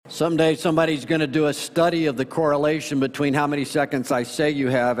Someday somebody's going to do a study of the correlation between how many seconds I say you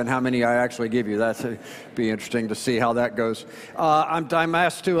have and how many I actually give you. That'd be interesting to see how that goes. I'm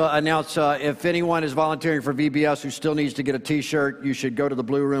asked to announce if anyone is volunteering for VBS who still needs to get a T-shirt, you should go to the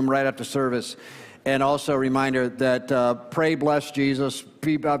Blue Room right after service. And also a reminder that Pray Bless Jesus,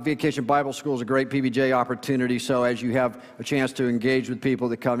 Vacation Bible School is a great PBJ opportunity. So as you have a chance to engage with people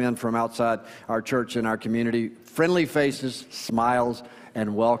that come in from outside our church and our community, friendly faces, smiles,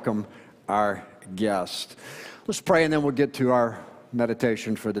 and welcome our guest. Let's pray and then we'll get to our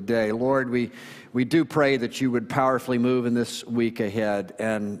meditation for the day. Lord, we do pray that you would powerfully move in this week ahead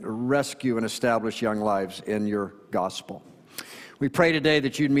and rescue and establish young lives in your gospel. We pray today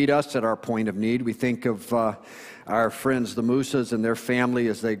that you'd meet us at our point of need. We think of our friends, the Musas, and their family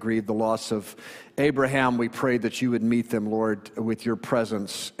as they grieve the loss of Abraham. We pray that you would meet them, Lord, with your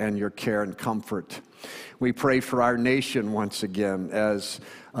presence and your care and comfort. We pray for our nation once again as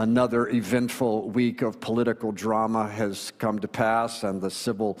another eventful week of political drama has come to pass and the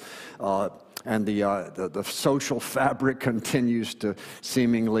civil and the social fabric continues to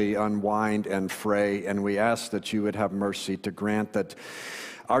seemingly unwind and fray. And we ask that you would have mercy to grant that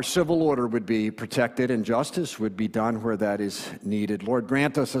our civil order would be protected and justice would be done where that is needed. Lord,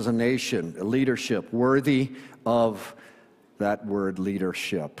 grant us as a nation a leadership worthy of that word,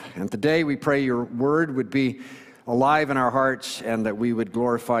 leadership. And today we pray your word would be alive in our hearts and that we would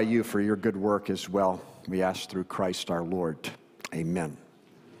glorify you for your good work as well. We ask through Christ our Lord. Amen.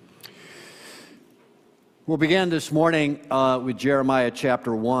 We'll begin this morning with Jeremiah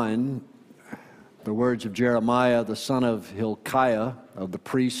chapter 1. The words of Jeremiah, the son of Hilkiah, of the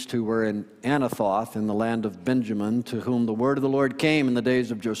priests who were in Anathoth in the land of Benjamin, to whom the word of the Lord came in the days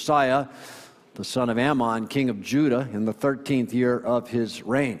of Josiah, the son of Ammon, king of Judah, in the 13th year of his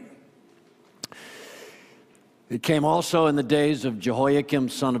reign. It came also in the days of Jehoiakim,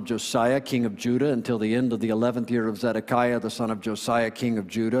 son of Josiah, king of Judah, until the end of the 11th year of Zedekiah, the son of Josiah, king of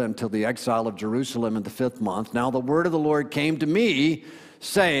Judah, until the exile of Jerusalem in the 5th month. Now the word of the Lord came to me,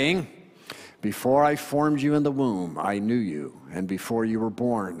 saying, before I formed you in the womb, I knew you, and before you were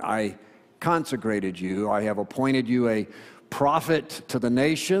born, I consecrated you. I have appointed you a prophet to the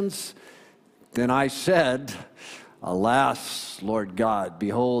nations. Then I said, alas, Lord God,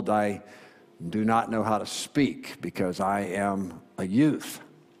 behold, I do not know how to speak, because I am a youth.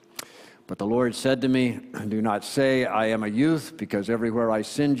 But the Lord said to me, do not say, I am a youth, because everywhere I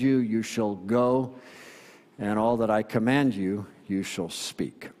send you, you shall go, and all that I command you, you shall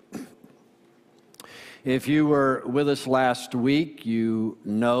speak. If you were with us last week, you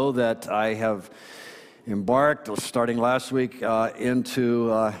know that I have embarked, starting last week,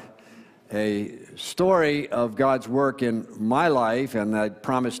 into a story of God's work in my life, and I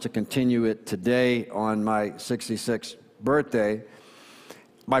promise to continue it today on my 66th birthday.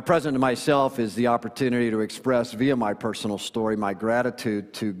 My present to myself is the opportunity to express via my personal story my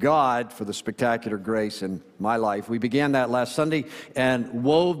gratitude to God for the spectacular grace in my life. We began that last Sunday and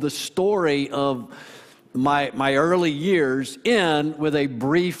wove the story of my early years in with a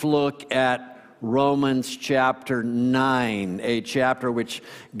brief look at Romans chapter 9, a chapter which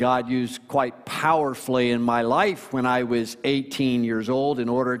God used quite powerfully in my life when I was 18 years old in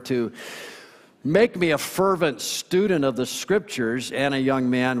order to make me a fervent student of the Scriptures and a young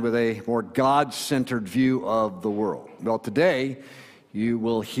man with a more God-centered view of the world. Well, today you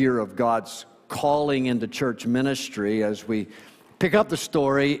will hear of God's calling into church ministry as we pick up the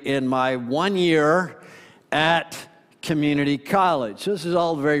story in my 1 year at community college. This is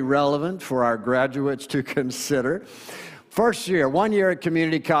all very relevant for our graduates to consider. First year, 1 year at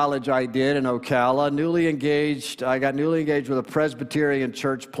community college I did in Ocala, I got newly engaged with a Presbyterian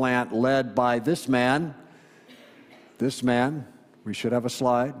church plant led by this man. We should have a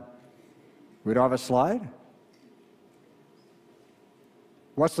slide. We don't have a slide?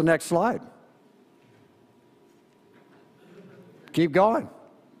 What's the next slide? Keep going.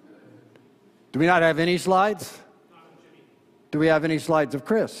 Do we not have any slides? Do we have any slides of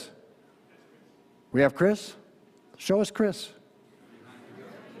Chris? We have Chris? Show us Chris.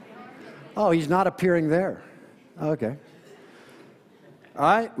 Oh, he's not appearing there. Okay. All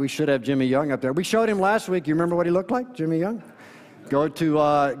right, we should have Jimmy Young up there. We showed him last week. You remember what he looked like, Jimmy Young? Go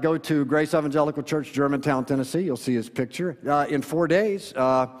to Grace Evangelical Church, Germantown, Tennessee. You'll see his picture. In 4 days,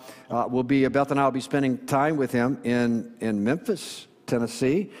 Beth and I will be spending time with him in Memphis,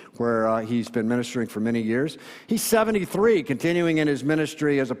 Tennessee, where he's been ministering for many years. He's 73, continuing in his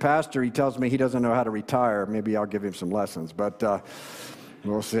ministry as a pastor. He tells me he doesn't know how to retire. Maybe I'll give him some lessons, but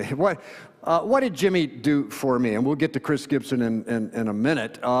we'll see. What did Jimmy do for me? And we'll get to Chris Gibson in a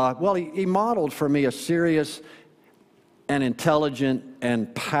minute. Well, he modeled for me a serious and intelligent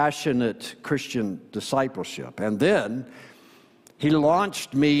and passionate Christian discipleship. And then he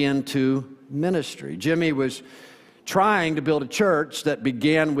launched me into ministry. Jimmy was trying to build a church that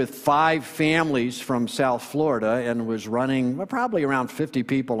began with 5 families from South Florida and was running probably around 50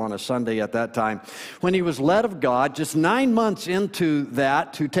 people on a Sunday at that time, when he was led of God just 9 months into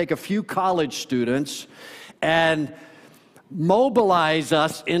that to take a few college students and mobilize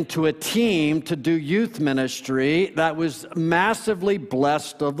us into a team to do youth ministry that was massively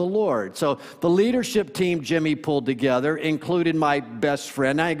blessed of the Lord. So the leadership team Jimmy pulled together included my best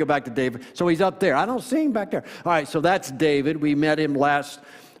friend. Now you go back to David. So he's up there. I don't see him back there. All right, so that's David. We met him last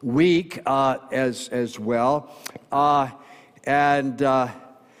week as well. And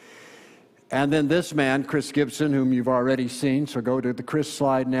then this man, Chris Gibson, whom you've already seen. So go to the Chris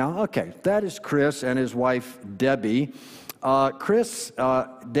slide now. Okay, that is Chris and his wife, Debbie.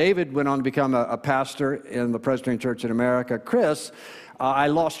 David went on to become a pastor in the Presbyterian Church in America. Chris, I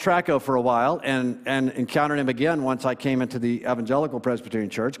lost track of for a while and encountered him again once I came into the Evangelical Presbyterian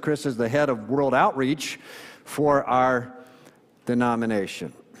Church. Chris is the head of World Outreach for our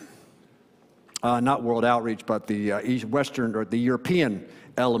denomination. Not World Outreach, but the Western or the European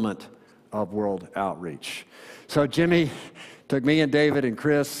element of World Outreach. So Jimmy took me and David and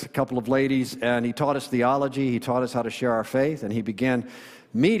Chris, a couple of ladies, and he taught us theology. He taught us how to share our faith, and he began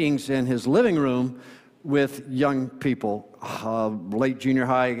meetings in his living room with young people, late junior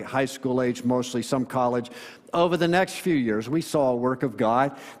high, high school age mostly, some college. Over the next few years, we saw a work of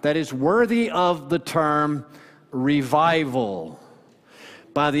God that is worthy of the term revival.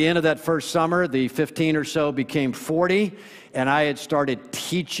 By the end of that first summer, the 15 or so became 40, and I had started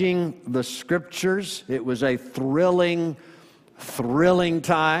teaching the scriptures. It was a thrilling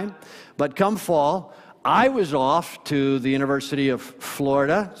time. But come fall, I was off to the University of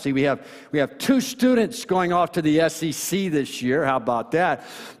Florida. See, we have 2 students going off to the SEC this year. How about that?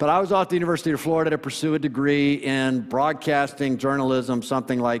 But I was off to the University of Florida to pursue a degree in broadcasting, journalism,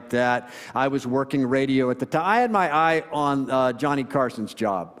 something like that. I was working radio at the time. I had my eye on Johnny Carson's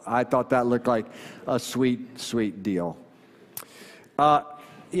job. I thought that looked like a sweet deal.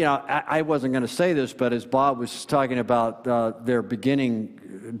 You know, I wasn't going to say this, but as Bob was talking about their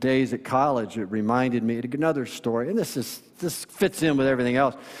beginning days at college, it reminded me of another story, and this fits in with everything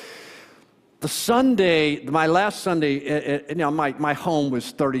else. The Sunday, my last Sunday, you know, my home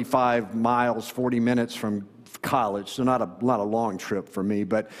was 35 miles, 40 minutes from college, so not a long trip for me.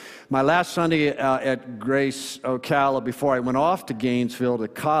 But my last Sunday at Grace Ocala, before I went off to Gainesville to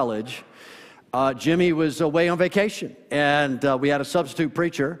college, Jimmy was away on vacation, and we had a substitute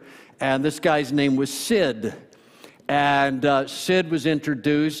preacher, and this guy's name was Sid. And Sid was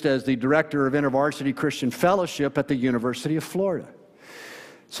introduced as the director of InterVarsity Christian Fellowship at the University of Florida.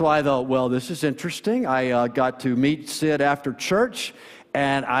 So I thought, well, this is interesting. I got to meet Sid after church,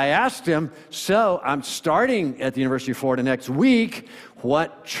 and I asked him, so I'm starting at the University of Florida next week.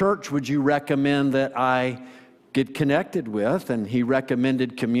 What church would you recommend that I get connected with? And he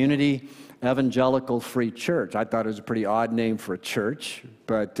recommended Community Evangelical Free Church. I thought it was a pretty odd name for a church,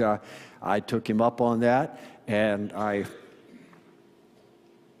 but I took him up on that, and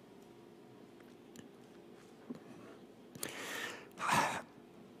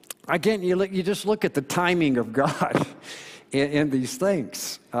again, you just look at the timing of God in these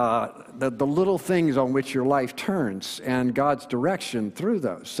things, the little things on which your life turns and God's direction through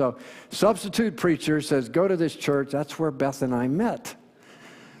those. So substitute preacher says, go to this church. That's where Beth and I met.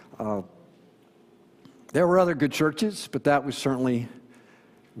 There were other good churches, but that was certainly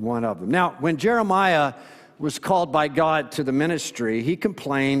one of them. Now, when Jeremiah was called by God to the ministry, he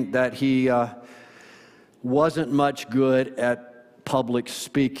complained that he wasn't much good at public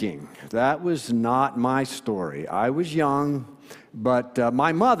speaking. That was not my story. I was young, but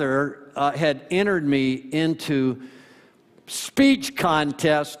my mother had entered me into speech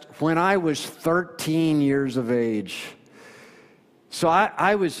contest when I was 13 years of age. So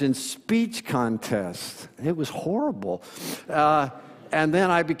I was in speech contest. It was horrible. And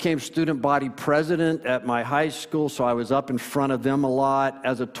then I became student body president at my high school, so I was up in front of them a lot.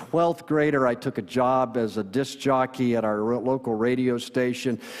 As a 12th grader, I took a job as a disc jockey at our local radio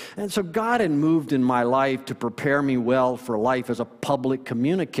station. And so God had moved in my life to prepare me well for life as a public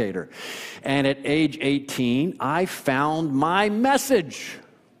communicator. And at age 18, I found my message.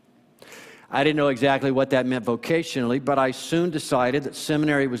 I didn't know exactly what that meant vocationally, but I soon decided that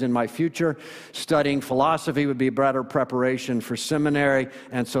seminary was in my future. Studying philosophy would be a better preparation for seminary,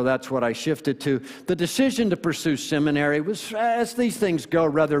 and so that's what I shifted to. The decision to pursue seminary was, as these things go,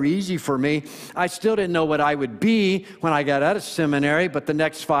 rather easy for me. I still didn't know what I would be when I got out of seminary, but the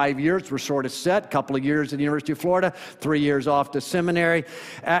next 5 years were sort of set. A couple of years at the University of Florida, 3 years off to seminary.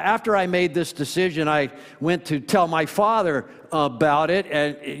 After I made this decision, I went to tell my father about it,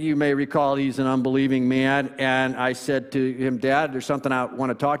 and you may recall he's an unbelieving man, and I said to him, Dad, there's something I want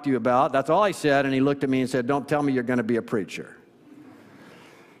to talk to you about. That's all I said, and he looked at me and said, don't tell me you're going to be a preacher.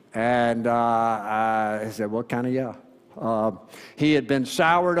 And I said, well, kind of, yeah. He had been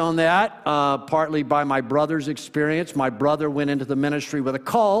soured on that, partly by my brother's experience. My brother went into the ministry with a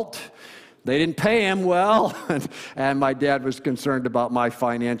cult. They didn't pay him well, and my dad was concerned about my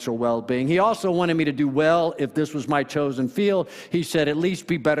financial well-being. He also wanted me to do well if this was my chosen field. He said, at least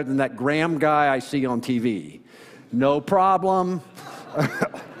be better than that Graham guy I see on TV. No problem.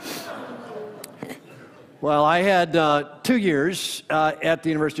 Well, I had 2 years at the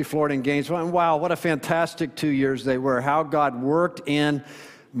University of Florida in Gainesville, and wow, what a fantastic 2 years they were. How God worked in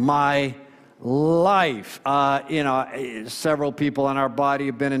my life. Several people in our body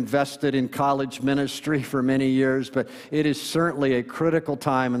have been invested in college ministry for many years, but it is certainly a critical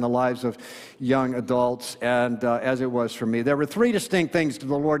time in the lives of young adults, and as it was for me. There were 3 distinct things that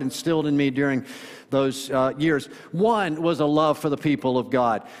the Lord instilled in me during those years. One was a love for the people of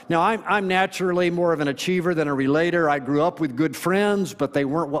God. Now, I'm naturally more of an achiever than a relater. I grew up with good friends, but they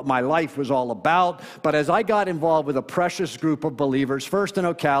weren't what my life was all about. But as I got involved with a precious group of believers, first in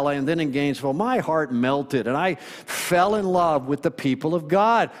Ocala and then in Gainesville, my heart melted, and I fell in love with the people of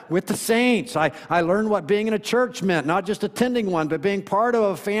God, with the saints. I learned what being in a church meant, not just attending one, but being part of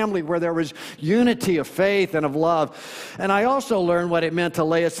a family where there was unity of faith and of love. And I also learned what it meant to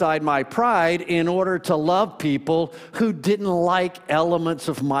lay aside my pride in order to love people who didn't like elements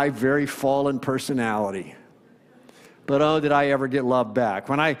of my very fallen personality. But oh, did I ever get love back.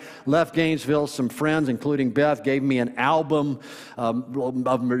 When I left Gainesville, some friends, including Beth, gave me an album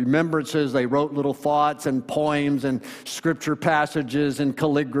of remembrances. They wrote little thoughts and poems and scripture passages and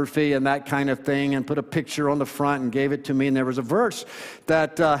calligraphy and that kind of thing, and put a picture on the front and gave it to me. And there was a verse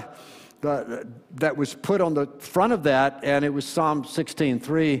that was put on the front of that, and it was Psalm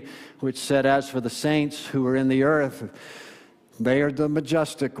 16:3, which said, as for the saints who are in the earth, they are the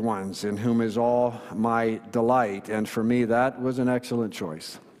majestic ones in whom is all my delight. And for me, that was an excellent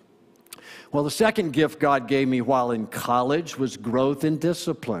choice. Well, the second gift God gave me while in college was growth in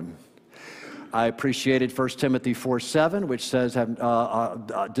discipline. I appreciated 1 Timothy 4:7, which says,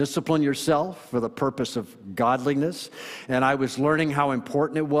 discipline yourself for the purpose of godliness. And I was learning how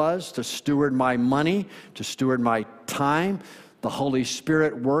important it was to steward my money, to steward my time. The Holy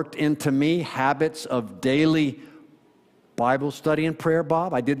Spirit worked into me habits of daily Bible study and prayer,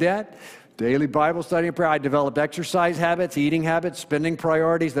 Bob. I did that. Daily Bible study and prayer. I developed exercise habits, eating habits, spending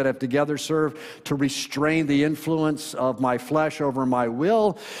priorities that have together served to restrain the influence of my flesh over my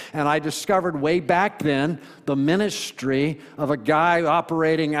will. And I discovered way back then the ministry of a guy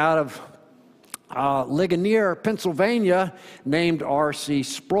operating out of Ligonier, Pennsylvania, named R.C.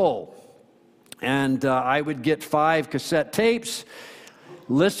 Sproul. And I would get 5 cassette tapes,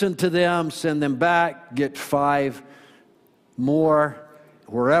 listen to them, send them back, get 5 more.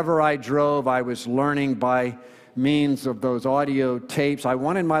 Wherever I drove, I was learning by means of those audio tapes. I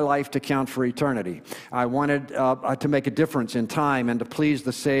wanted my life to count for eternity. I wanted to make a difference in time and to please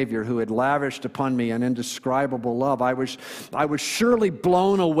the Savior who had lavished upon me an indescribable love. I was surely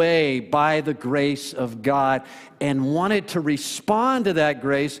blown away by the grace of God and wanted to respond to that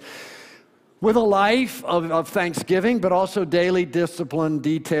grace with a life of thanksgiving, but also daily discipline,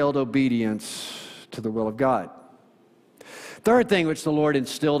 detailed obedience to the will of God. Third thing which the Lord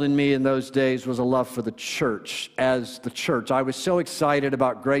instilled in me in those days was a love for the church as the church. I was so excited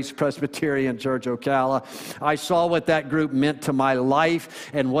about Grace Presbyterian Church Ocala. I saw what that group meant to my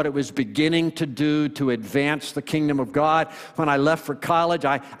life and what it was beginning to do to advance the kingdom of God. When I left for college,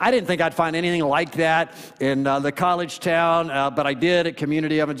 I didn't think I'd find anything like that in the college town, but I did at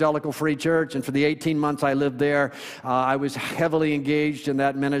Community Evangelical Free Church, and for the 18 months I lived there, I was heavily engaged in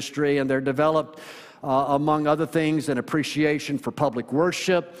that ministry, and there developed among other things, an appreciation for public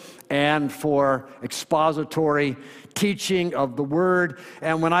worship and for expository teaching of the Word.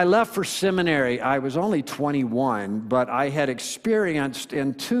 And when I left for seminary, I was only 21, but I had experienced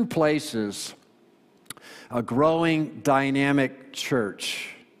in 2 places a growing dynamic church.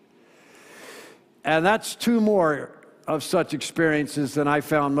 And that's 2 more of such experiences than I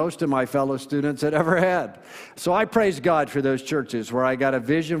found most of my fellow students had ever had. So I praise God for those churches where I got a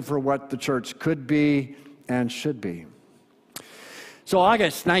vision for what the church could be and should be. So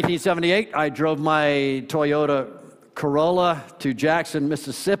August 1978, I drove my Toyota Corolla to Jackson,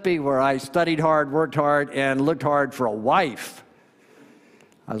 Mississippi, where I studied hard, worked hard, and looked hard for a wife.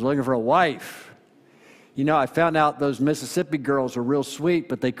 I was looking for a wife. You know, I found out those Mississippi girls are real sweet,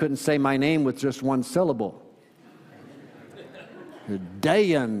 but they couldn't say my name with just one syllable.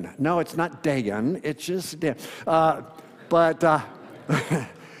 Dayan. No, it's not Dayan. It's just Dayan.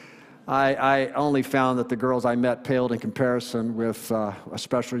 I only found that the girls I met paled in comparison with a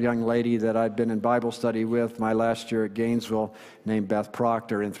special young lady that I'd been in Bible study with my last year at Gainesville named Beth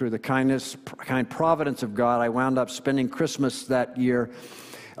Proctor. And through the kind providence of God, I wound up spending Christmas that year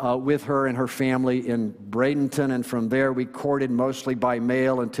with her and her family in Bradenton, and from there we courted mostly by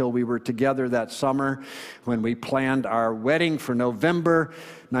mail until we were together that summer when we planned our wedding for November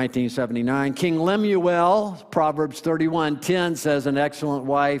 1979. King Lemuel, Proverbs 31:10 says, an excellent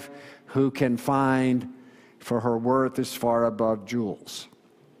wife who can find, for her worth is far above jewels.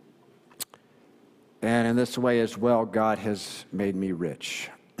 And in this way as well, God has made me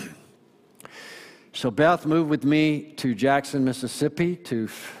rich. So Beth moved with me to Jackson, Mississippi to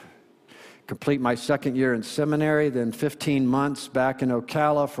complete my second year in seminary, then 15 months back in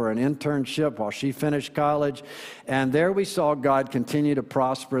Ocala for an internship while she finished college. And there we saw God continue to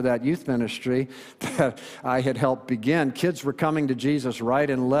prosper that youth ministry that I had helped begin. Kids were coming to Jesus right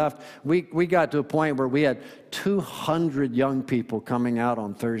and left. We got to a point where we had 200 young people coming out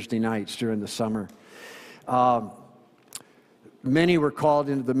on Thursday nights during the summer. Many were called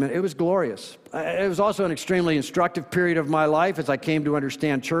into the ministry. It was glorious. It was also an extremely instructive period of my life as I came to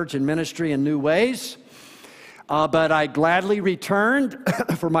understand church and ministry in new ways. But I gladly returned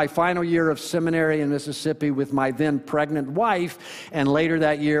for my final year of seminary in Mississippi with my then pregnant wife. And later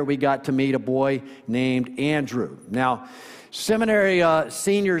that year, we got to meet a boy named Andrew. Now, seminary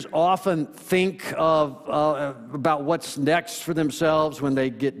seniors often think about what's next for themselves when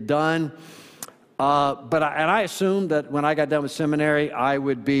they get done. I assumed that when I got done with seminary, I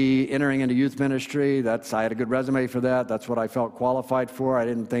would be entering into youth ministry. I had a good resume for that. That's what I felt qualified for. I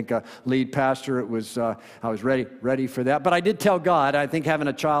didn't think a lead pastor. I was ready for that. But I did tell God, I think having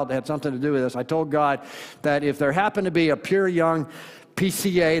a child had something to do with this. I told God that if there happened to be a pure young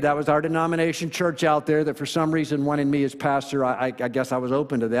PCA, that was our denomination church out there, that for some reason wanted me as pastor, I guess I was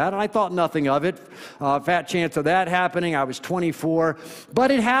open to that. And I thought nothing of it. Fat chance of that happening. I was 24.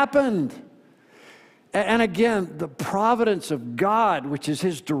 But it happened. And again, the providence of God, which is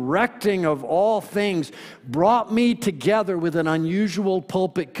His directing of all things, brought me together with an unusual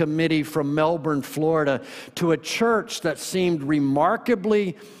pulpit committee from Melbourne, Florida, to a church that seemed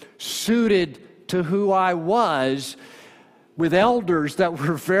remarkably suited to who I was, with elders that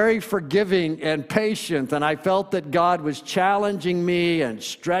were very forgiving and patient. And I felt that God was challenging me and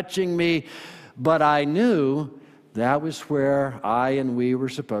stretching me, but I knew that was where I and we were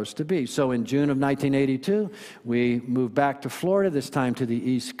supposed to be. So in June of 1982, we moved back to Florida, this time to the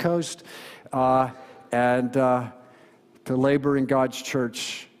East Coast, and to labor in God's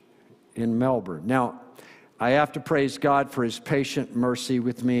church in Melbourne. Now, I have to praise God for His patient mercy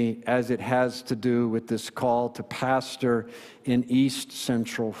with me as it has to do with this call to pastor in East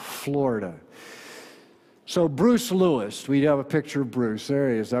Central Florida. So Bruce Lewis, we have a picture of Bruce.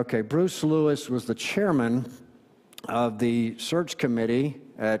 There he is. Okay, Bruce Lewis was the chairman of the search committee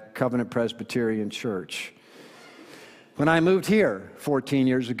at Covenant Presbyterian Church. When I moved here 14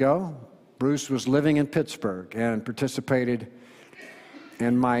 years ago, Bruce was living in Pittsburgh and participated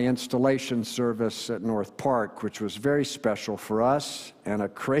in my installation service at North Park, which was very special for us and a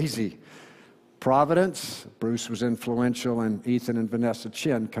crazy providence. Bruce was influential in Ethan and Vanessa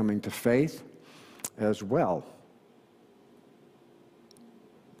Chin coming to faith as well.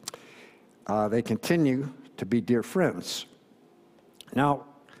 They continue to be dear friends. Now,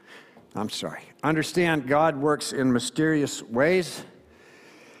 understand God works in mysterious ways,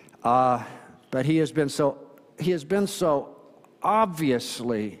 but He has been so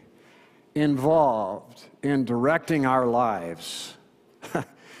obviously involved in directing our lives.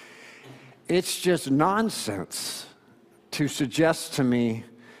 It's just nonsense to suggest to me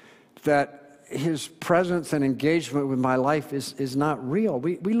that His presence and engagement with my life is not real.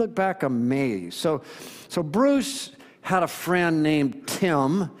 We look back amazed. So Bruce had a friend named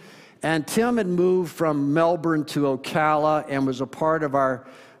Tim, and Tim had moved from Melbourne to Ocala and was a part of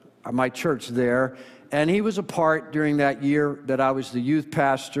my church there. And he was a part during that year that I was the youth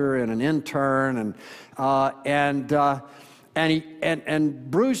pastor and an intern,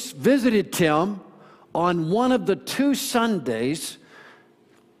 and Bruce visited Tim on one of the 2 Sundays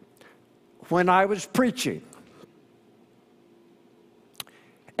when I was preaching.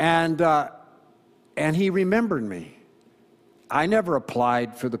 And he remembered me. I never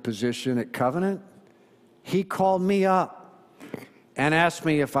applied for the position at Covenant. He called me up and asked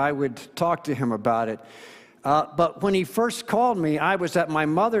me if I would talk to him about it. But when he first called me, I was at my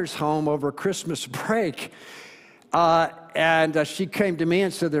mother's home over Christmas break. And she came to me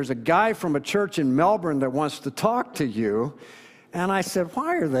and said, there's a guy from a church in Melbourne that wants to talk to you. And I said,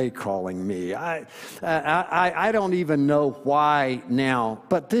 why are they calling me? I don't even know why now.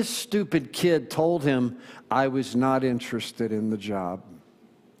 But this stupid kid told him I was not interested in the job.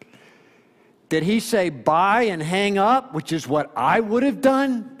 Did he say bye and hang up, which is what I would have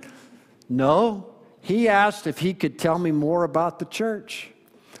done? No. He asked if he could tell me more about the church.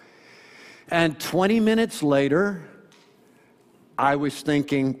 And 20 minutes later, I was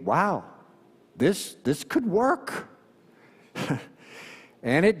thinking, wow, this could work.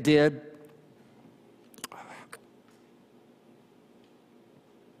 And it did.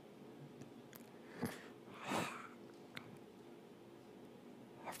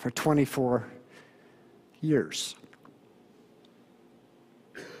 For 24 years.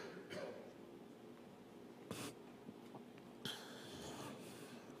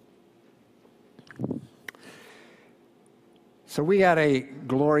 So we had a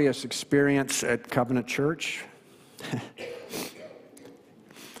glorious experience at Covenant Church.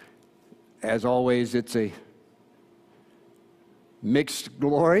 As always, it's a mixed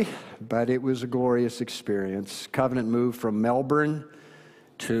glory, but it was a glorious experience. Covenant moved from Melbourne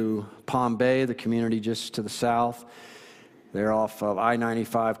to Palm Bay, the community just to the south. They're off of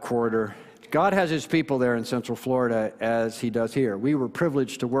I-95 corridor. God has his people there in Central Florida as he does here. We were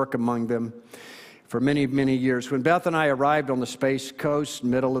privileged to work among them for many, many years. When Beth and I arrived on the Space Coast,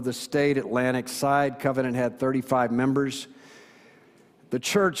 middle of the state, Atlantic side, Covenant had 35 members. The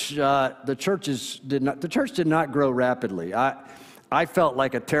church did not grow rapidly. I felt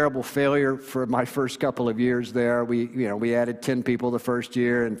like a terrible failure for my first couple of years there. We added 10 people the first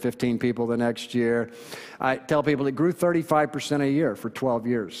year and 15 people the next year. I tell people it grew 35% a year for 12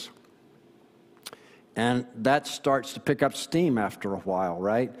 years. And that starts to pick up steam after a while,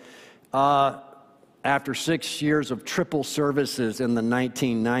 right? After 6 years of triple services in the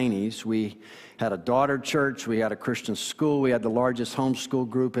 1990s, we had a daughter church, we had a Christian school, we had the largest homeschool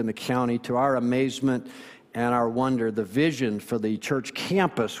group in the county. To our amazement and our wonder, the vision for the church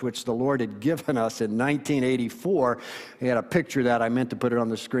campus, which the Lord had given us in 1984, we had a picture of that. I meant to put it on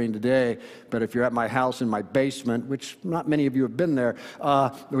the screen today, but if you're at my house in my basement, which not many of you have been there,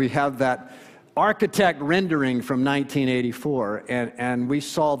 we have that architect rendering from 1984, and we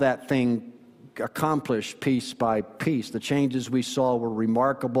saw that thing accomplished piece by piece. The changes we saw were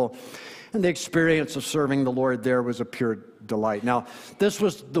remarkable, and the experience of serving the Lord there was a pure delight. Now, this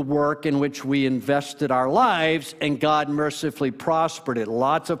was the work in which we invested our lives, and God mercifully prospered it.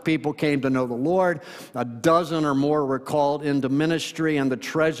 Lots of people came to know the Lord. A dozen or more were called into ministry, and the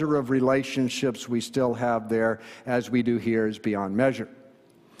treasure of relationships we still have there, as we do here, is beyond measure.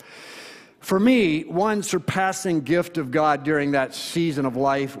 For me, one surpassing gift of God during that season of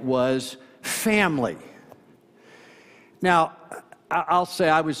life was family. Now, I'll say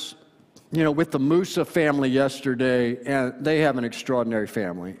I was, with the Musa family yesterday, and they have an extraordinary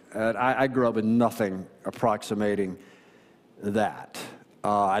family. I grew up with nothing approximating that.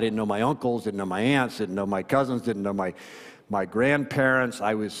 I didn't know my uncles, didn't know my aunts, didn't know my cousins, didn't know my grandparents.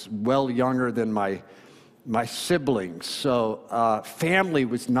 I was well younger than my siblings. So family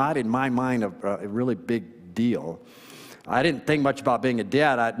was not, in my mind, a really big deal. I didn't think much about being a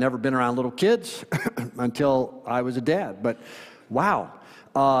dad. I'd never been around little kids until I was a dad. But wow,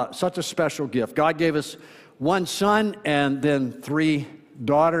 such a special gift. God gave us one son and then 3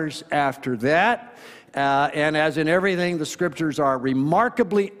 daughters after that. And as in everything, the scriptures are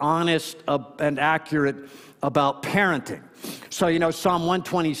remarkably honest and accurate about parenting. So, Psalm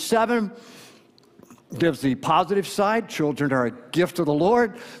 127 gives the positive side. Children are a gift of the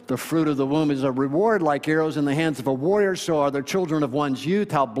Lord. The fruit of the womb is a reward. Like arrows in the hands of a warrior, so are the children of one's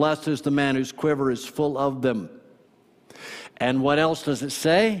youth. How blessed is the man whose quiver is full of them. And what else does it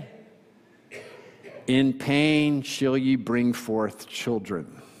say? In pain shall ye bring forth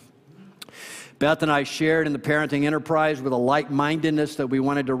children. Beth and I shared in the parenting enterprise with a like-mindedness that we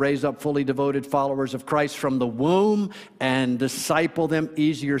wanted to raise up fully devoted followers of Christ from the womb and disciple them.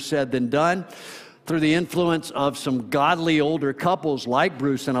 Easier said than done. Through the influence of some godly older couples like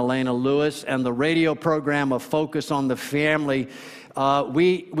Bruce and Elena Lewis and the radio program of Focus on the Family,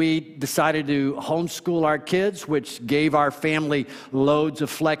 We decided to homeschool our kids, which gave our family loads of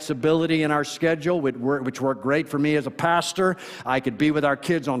flexibility in our schedule, which worked great for me as a pastor. I could be with our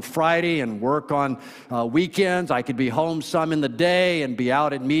kids on Friday and work on weekends. I could be home some in the day and be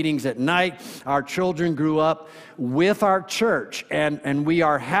out at meetings at night. Our children grew up with our church, and we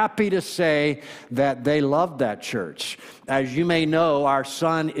are happy to say that they loved that church. As you may know, our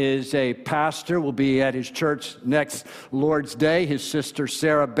son is a pastor, will be at his church next Lord's Day. His sister,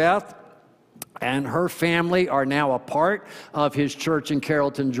 Sarah Beth, and her family are now a part of his church in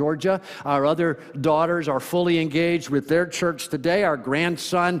Carrollton, Georgia. Our other daughters are fully engaged with their church today. Our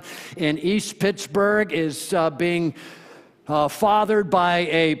grandson in East Pittsburgh is being fathered by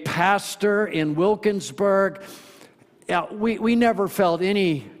a pastor in Wilkinsburg. We never felt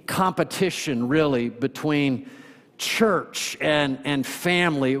any competition, really, between church and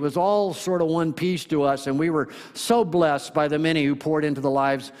family. It was all sort of one piece to us, and we were so blessed by the many who poured into the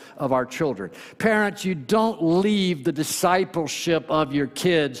lives of our children. Parents, you don't leave the discipleship of your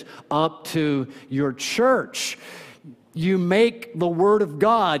kids up to your church. You make the Word of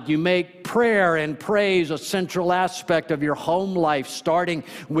God, you make prayer and praise a central aspect of your home life, starting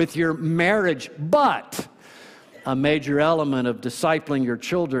with your marriage. But a major element of discipling your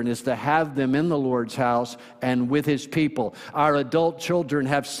children is to have them in the Lord's house and with His people. Our adult children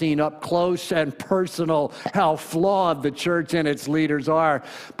have seen up close and personal how flawed the church and its leaders are.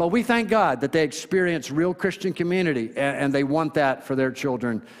 But we thank God that they experience real Christian community, and they want that for their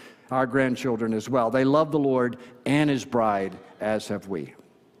children, our grandchildren as well. They love the Lord and His bride, as have we.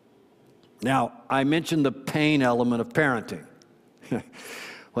 Now, I mentioned the pain element of parenting.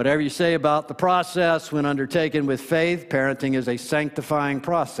 Whatever you say about the process when undertaken with faith, parenting is a sanctifying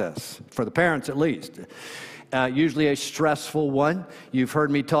process, for the parents at least. Usually a stressful one. You've heard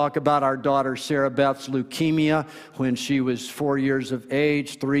me talk about our daughter Sarah Beth's leukemia when she was 4 years of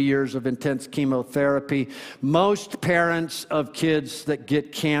age, 3 years of intense chemotherapy. Most parents of kids that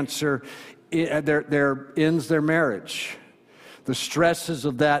get cancer, ends their marriage. The stresses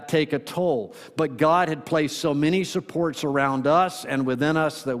of that take a toll. But God had placed so many supports around us and within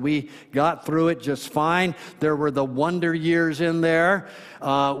us that we got through it just fine. There were the wonder years in there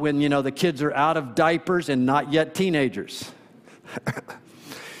when, the kids are out of diapers and not yet teenagers.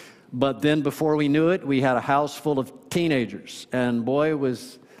 But then before we knew it, we had a house full of teenagers. And boy,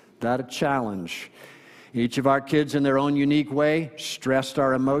 was that a challenge. Each of our kids in their own unique way stressed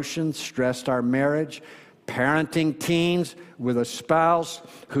our emotions, stressed our marriage. Parenting teens with a spouse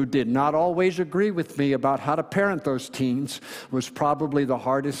who did not always agree with me about how to parent those teens was probably the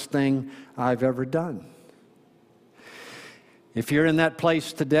hardest thing I've ever done. If you're in that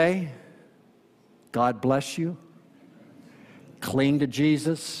place today, God bless you. Cling to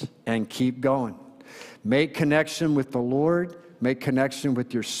Jesus and keep going. Make connection with the Lord. Make connection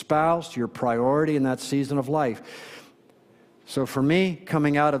with your spouse, your priority in that season of life. So for me,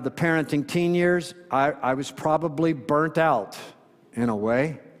 coming out of the parenting teen years, I was probably burnt out in a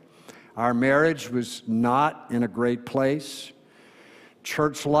way. Our marriage was not in a great place.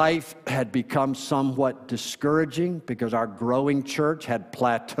 Church life had become somewhat discouraging because our growing church had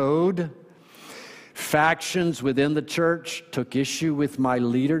plateaued. Factions within the church took issue with my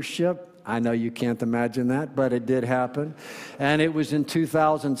leadership. I know you can't imagine that, but it did happen. And it was in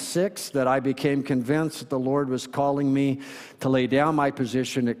 2006 that I became convinced that the Lord was calling me to lay down my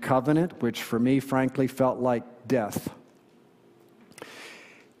position at Covenant, which for me, frankly, felt like death.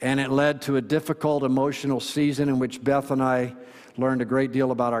 And it led to a difficult emotional season in which Beth and I learned a great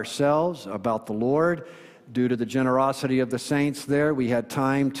deal about ourselves, about the Lord. Due to the generosity of the saints there, we had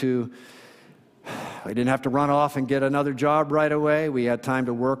time to we didn't have to run off and get another job right away. We had time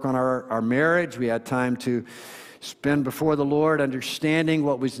to work on our marriage. We had time to spend before the Lord, understanding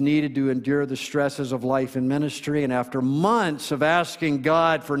what was needed to endure the stresses of life and ministry. And after months of asking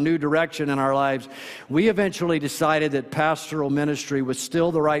God for new direction in our lives, we eventually decided that pastoral ministry was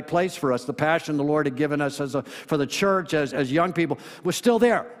still the right place for us. The passion the Lord had given us for the church as young people was still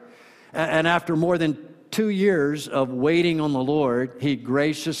there. And after more than 2 years of waiting on the Lord, He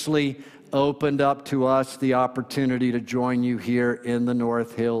graciously opened up to us the opportunity to join you here in the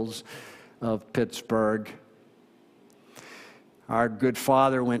North Hills of Pittsburgh. Our good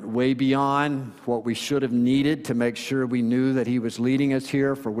Father went way beyond what we should have needed to make sure we knew that He was leading us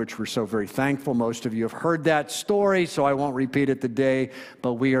here, for which we're so very thankful. Most of you have heard that story, so I won't repeat it today,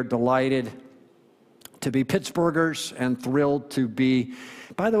 but we are delighted to be Pittsburghers and thrilled to be.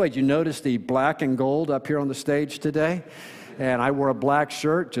 By the way, did you notice the black and gold up here on the stage today? And I wore a black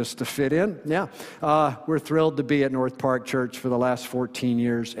shirt just to fit in. Yeah, we're thrilled to be at North Park Church for the last 14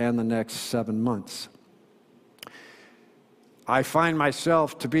 years and the next 7 months. I find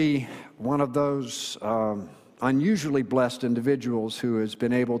myself to be one of those unusually blessed individuals who has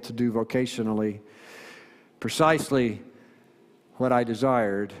been able to do vocationally precisely what I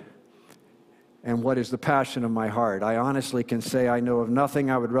desired and what is the passion of my heart. I honestly can say I know of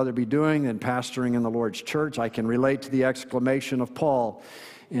nothing I would rather be doing than pastoring in the Lord's church. I can relate to the exclamation of Paul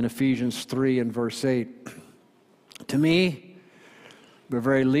in Ephesians 3 and verse 8. To me, the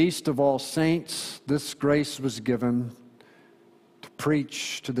very least of all saints, this grace was given to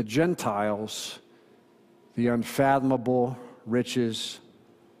preach to the Gentiles the unfathomable riches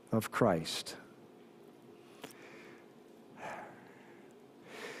of Christ.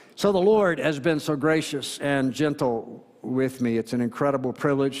 So the Lord has been so gracious and gentle with me. It's an incredible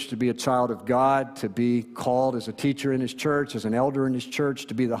privilege to be a child of God, to be called as a teacher in His church, as an elder in His church,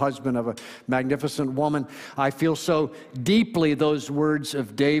 to be the husband of a magnificent woman. I feel so deeply those words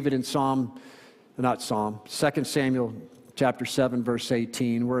of David in 2 Samuel chapter 7, verse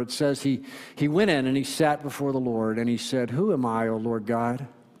 18, where it says he went in and he sat before the Lord and he said, "Who am I, O Lord God?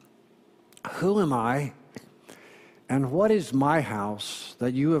 Who am I? And what is my house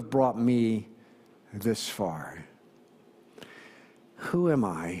that you have brought me this far? Who am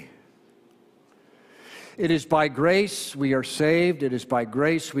I?" It is by grace we are saved. It is by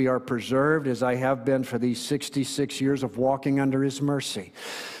grace we are preserved, as I have been for these 66 years of walking under His mercy.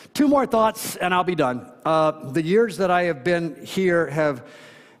 Two more thoughts, and I'll be done. The years that I have been here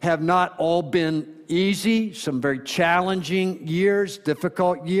have not all been easy. Some very challenging years,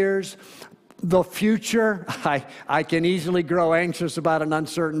 difficult years. The future, I can easily grow anxious about an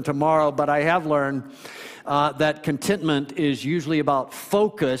uncertain tomorrow, but I have learned that contentment is usually about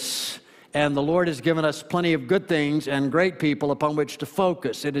focus, and the Lord has given us plenty of good things and great people upon which to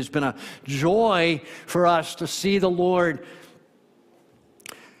focus. It has been a joy for us to see the Lord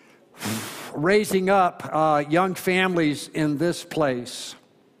raising up young families in this place.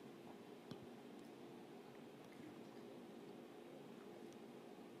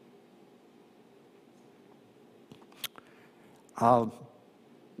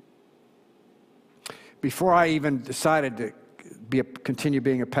 Before I even decided to continue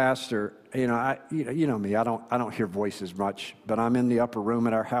being a pastor, you know me. I don't hear voices much, but I'm in the upper room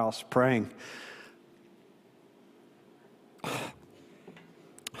at our house praying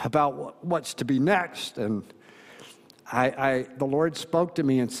about what's to be next, and the Lord spoke to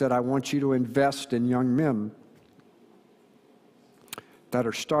me and said, "I want you to invest in young men that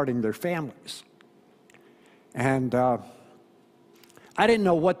are starting their families." And I didn't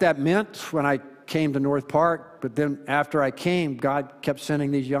know what that meant when I came to North Park, but then after I came, God kept sending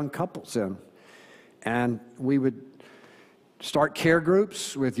these young couples in. And we would start care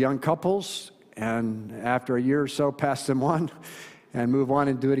groups with young couples, and after a year or so, pass them on and move on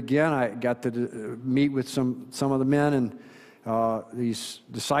and do it again. I got to meet with some of the men and these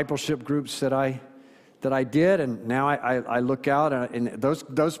discipleship groups that I did, and now I look out, and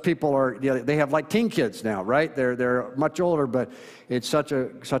those people are, they have like teen kids now, right? They're much older, but it's such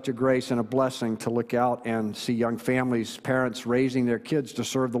a grace and a blessing to look out and see young families, parents raising their kids to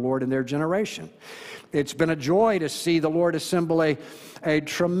serve the Lord in their generation. It's been a joy to see the Lord assemble a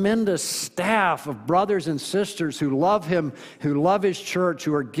tremendous staff of brothers and sisters who love Him, who love His church,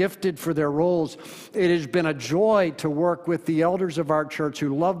 who are gifted for their roles. It has been a joy to work with the elders of our church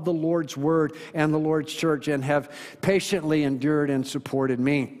who love the Lord's Word and the Lord's church and have patiently endured and supported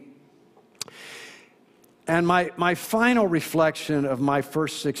me. And my final reflection of my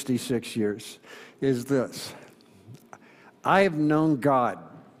first 66 years is this: I have known God.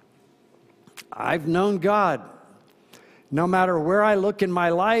 I've known God. No matter where I look in my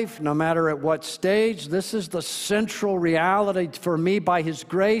life, no matter at what stage, this is the central reality for me by His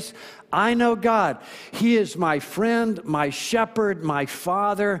grace. I know God. He is my friend, my shepherd, my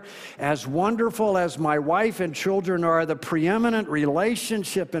father. As wonderful as my wife and children are, the preeminent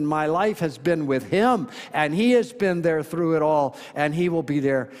relationship in my life has been with Him, and He has been there through it all, and He will be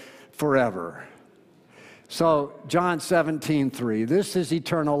there forever. So, John 17:3, this is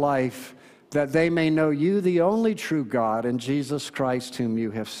eternal life, that they may know you, the only true God, and Jesus Christ whom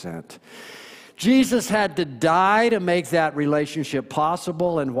you have sent. Jesus had to die to make that relationship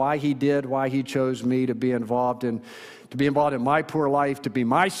possible, and why He did, why He chose me to be involved in my poor life, to be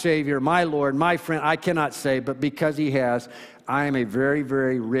my Savior, my Lord, my friend, I cannot say, but because He has, I am a very,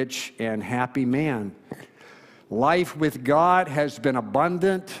 very rich and happy man. Life with God has been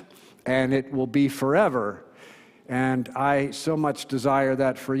abundant, and it will be forever. And I so much desire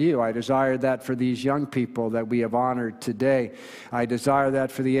that for you. I desire that for these young people that we have honored today. I desire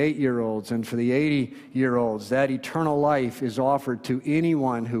that for the 8-year-olds and for the 80-year-olds. That eternal life is offered to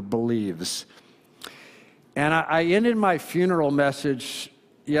anyone who believes. And I ended my funeral message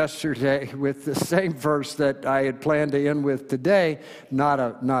yesterday with the same verse that I had planned to end with today, not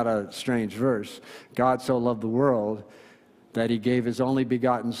a strange verse. God so loved the world that he gave his only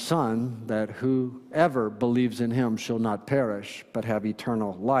begotten Son, that whoever believes in him shall not perish, but have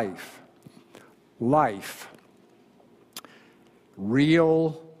eternal life. Life.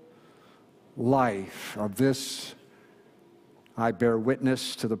 Real life. Of this I bear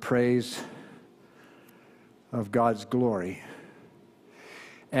witness to the praise of God's glory.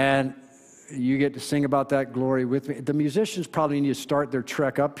 And you get to sing about that glory with me. The musicians probably need to start their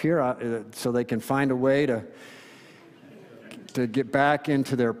trek up here so they can find a way to get back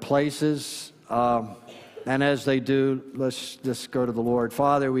into their places. And as they do, let's just go to the Lord.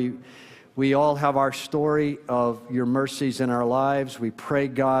 Father, we all have our story of your mercies in our lives. We pray,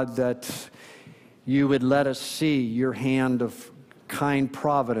 God, that you would let us see your hand of kind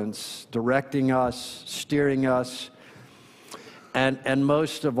providence directing us, steering us, and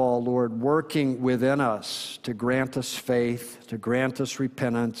most of all, Lord, working within us to grant us faith, to grant us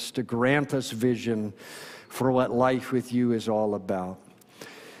repentance, to grant us vision for what life with you is all about.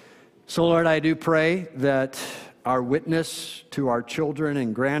 So, Lord, I do pray that our witness to our children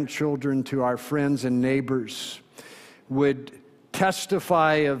and grandchildren, to our friends and neighbors, would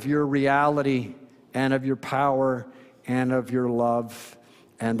testify of your reality and of your power and of your love,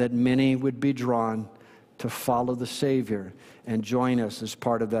 and that many would be drawn to follow the Savior and join us as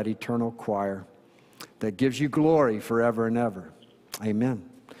part of that eternal choir that gives you glory forever and ever. Amen.